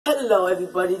Hello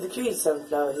everybody, the Pvz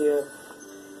Sunflower here,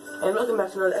 and welcome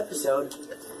back to another episode.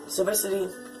 So basically,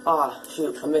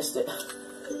 shoot, I missed it.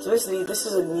 So basically, this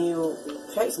is a new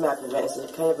Pvz map event,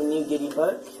 it's kind of a new giddy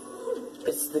perk.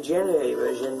 It's the January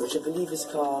version, which I believe is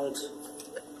called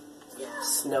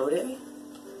Snow Day.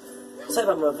 Sorry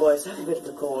about my voice, I have a bit of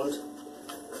a cold.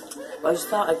 I just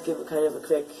thought I'd give it kind of a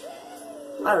quick,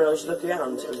 I don't know, just look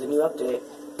around at the new update.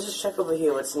 Let's just check over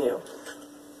here what's new.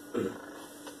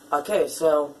 Okay,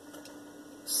 so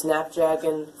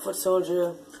Snapdragon, Foot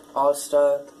Soldier,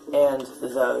 All-Star, and the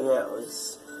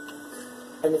Rose.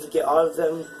 And if you get all of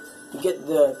them, you get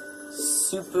the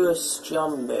Super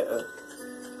Strum Bear.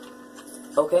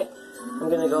 Okay, I'm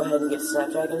gonna go ahead and get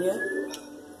Snapdragon here.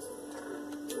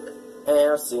 And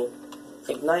let's see.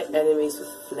 Ignite enemies with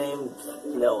Flame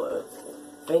Blower.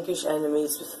 Vanquish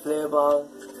enemies with Flare Ball.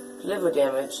 Deliver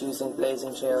damage using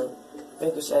Blazing Trail.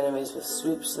 Vanquish enemies with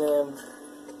Sweep Slam.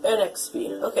 Earn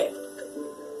XP. Okay.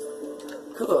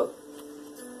 Cool.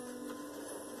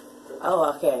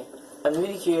 Oh, okay. I'm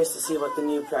really curious to see what the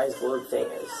new prize board thing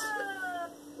is.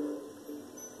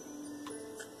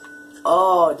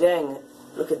 Oh, dang.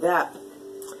 Look at that.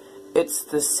 It's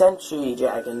the Sentry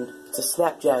Dragon. It's a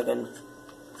Snapdragon.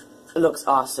 It looks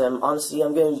awesome. Honestly,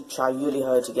 I'm going to try really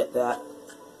hard to get that.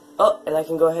 Oh, and I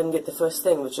can go ahead and get the first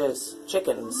thing, which is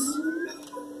chickens.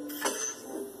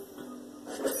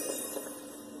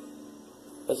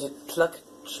 It's a Cluck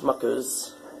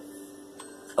Schmuckers.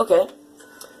 Okay,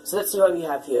 so let's see what we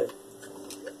have here.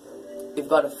 We've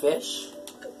got a fish.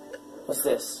 What's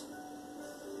this?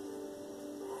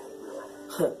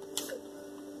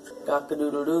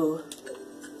 Cock-a-doodle-doo.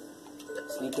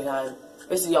 Sleepy time.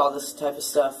 Basically all this type of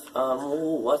stuff.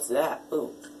 Ooh, what's that?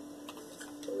 Ooh.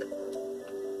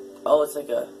 Oh, it's like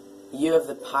a Year of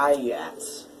the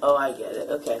Pirates. Oh, I get it.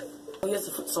 Okay. Here's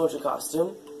the Foot Soldier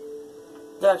costume.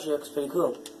 That actually looks pretty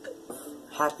cool.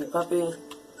 Happy puppy.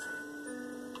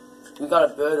 We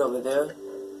got a bird over there.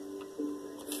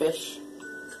 Fish.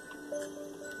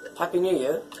 Happy New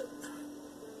Year.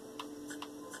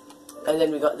 And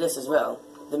then we got this as well.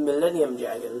 The Millennium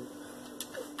Dragon.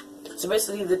 So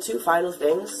basically the two final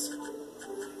things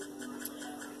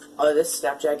are this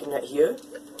Snapdragon right here.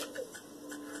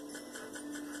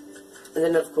 And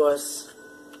then of course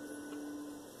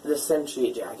the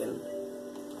Sentry Dragon.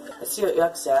 Let's see what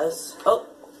Yuck says. Oh!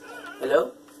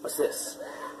 Hello? What's this?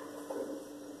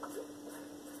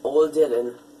 Old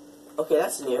Dylan. Okay,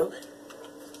 that's new.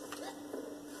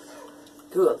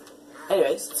 Cool.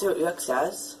 Anyways, let's see what Yuck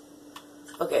says.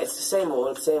 Okay, it's the same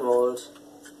old, same old.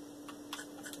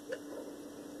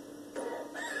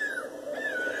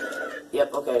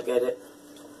 Yep, okay, I get it.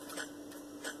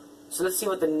 So let's see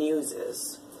what the news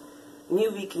is.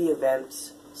 New weekly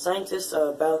event. Scientists are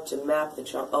about to map the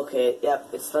trunk. Okay, yep,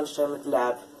 it's lunchtime at the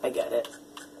lab. I get it.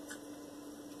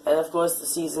 And of course, the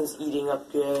season's eating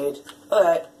upgrade.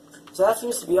 Alright, so that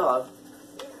seems to be all.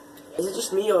 Is it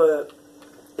just me, or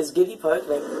is Giddy Park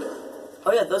like...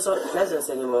 Oh yeah, those aren't presents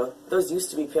anymore. Those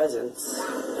used to be presents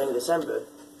during December.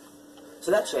 So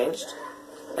that changed.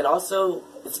 And also,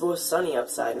 it's more sunny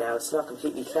outside now. It's not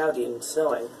completely cloudy and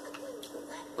snowing.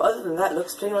 But other than that, it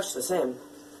looks pretty much the same.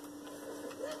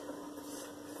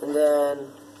 And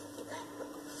then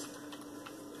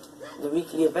the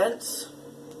weekly event,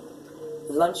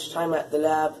 lunchtime at the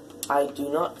lab. I do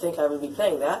not think I will be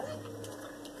playing that.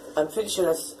 I'm pretty sure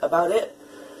that's about it.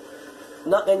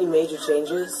 Not any major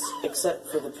changes, except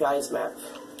for the prize map.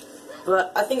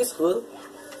 But I think it's cool.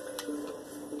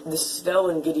 The snow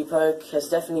in Giddy Park has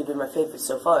definitely been my favorite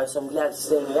so far, so I'm glad it's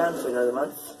staying around for another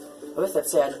month. But with that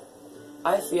said,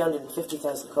 I have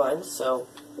 350,000 coins, so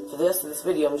for the rest of this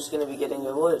video, I'm just going to be getting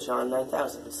rewarded on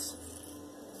 9,000s.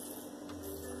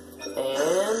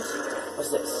 And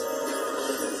what's this?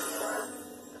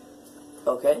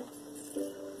 Okay.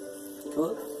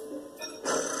 Cool.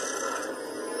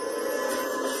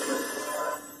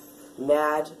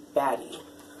 Mad Baddie.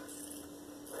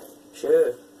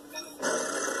 Sure.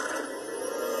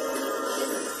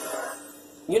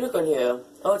 Unicorn Hero.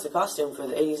 Oh, it's a costume for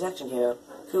the 80s action hero.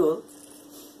 Cool.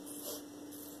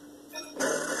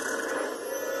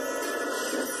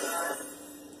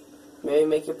 Maybe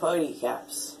make your party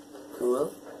caps.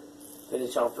 Cool. Bit of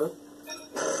chomper.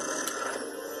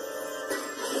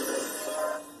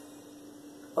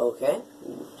 Okay.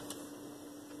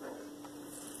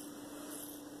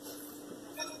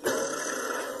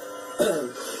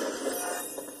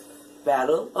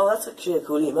 Battle. Oh, that's actually a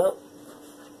cool emote.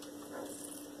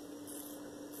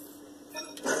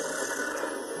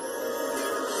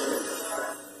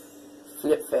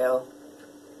 Flip fail.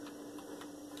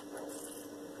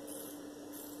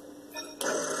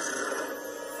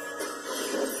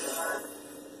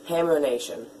 Hammer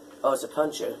Nation. Oh, it's a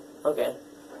puncher. Okay.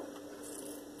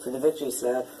 For the victory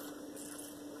slap.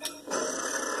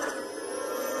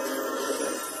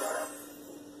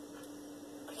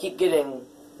 I keep getting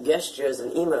gestures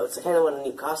and emotes. I kind of want a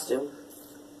new costume.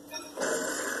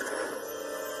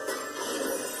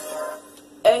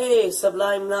 Hey,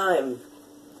 Sublime Lime.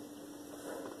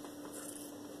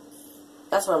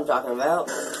 That's what I'm talking about.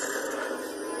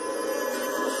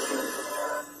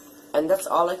 And that's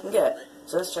all I can get.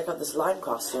 So let's check out this lime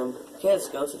costume. Okay, let's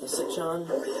go to the Citron.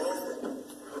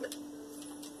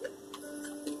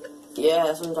 Yeah,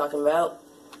 that's what I'm talking about.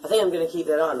 I think I'm gonna keep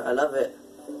that on. I love it.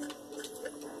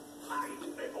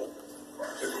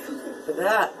 Look at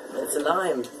that. It's a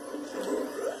lime.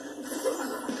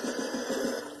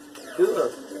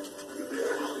 Cool.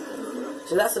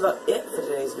 So that's about it for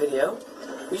today's video.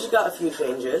 We just got a few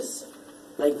changes,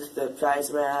 like with the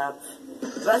prize map.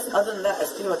 But other than that,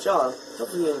 that's pretty much all.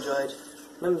 Hopefully you enjoyed.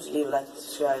 Remember to leave a like and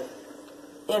subscribe.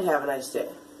 And have a nice day.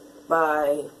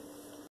 Bye.